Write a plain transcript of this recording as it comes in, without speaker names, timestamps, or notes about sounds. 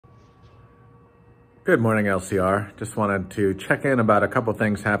Good morning, LCR. Just wanted to check in about a couple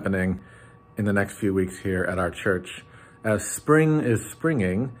things happening in the next few weeks here at our church. As spring is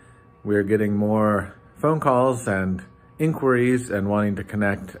springing, we're getting more phone calls and inquiries and wanting to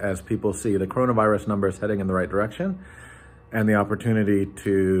connect as people see the coronavirus numbers heading in the right direction and the opportunity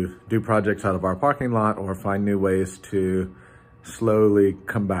to do projects out of our parking lot or find new ways to slowly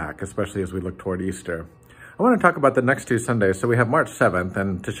come back, especially as we look toward Easter. I want to talk about the next two Sundays. So we have March 7th,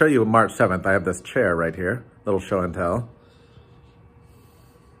 and to show you March 7th, I have this chair right here, little show and tell.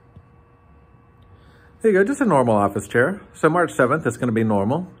 There you go, just a normal office chair. So March 7th is going to be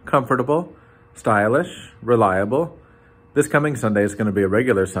normal, comfortable, stylish, reliable. This coming Sunday is going to be a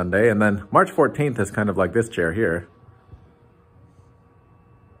regular Sunday, and then March 14th is kind of like this chair here.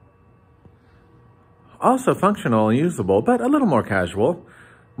 Also functional and usable, but a little more casual.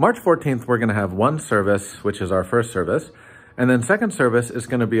 March 14th, we're going to have one service, which is our first service. And then second service is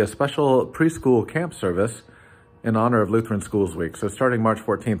going to be a special preschool camp service in honor of Lutheran Schools Week. So starting March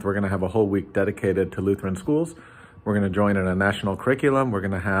 14th, we're going to have a whole week dedicated to Lutheran schools. We're going to join in a national curriculum. We're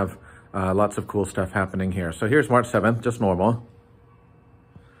going to have lots of cool stuff happening here. So here's March 7th, just normal.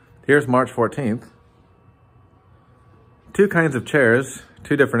 Here's March 14th. Two kinds of chairs,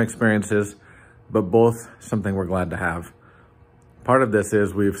 two different experiences, but both something we're glad to have. Part of this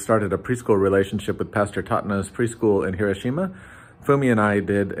is we've started a preschool relationship with Pastor Tatna's preschool in Hiroshima. Fumi and I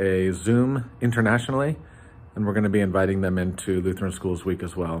did a Zoom internationally, and we're going to be inviting them into Lutheran Schools Week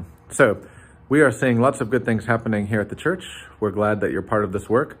as well. So we are seeing lots of good things happening here at the church. We're glad that you're part of this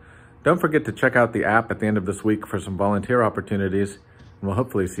work. Don't forget to check out the app at the end of this week for some volunteer opportunities, and we'll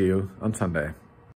hopefully see you on Sunday.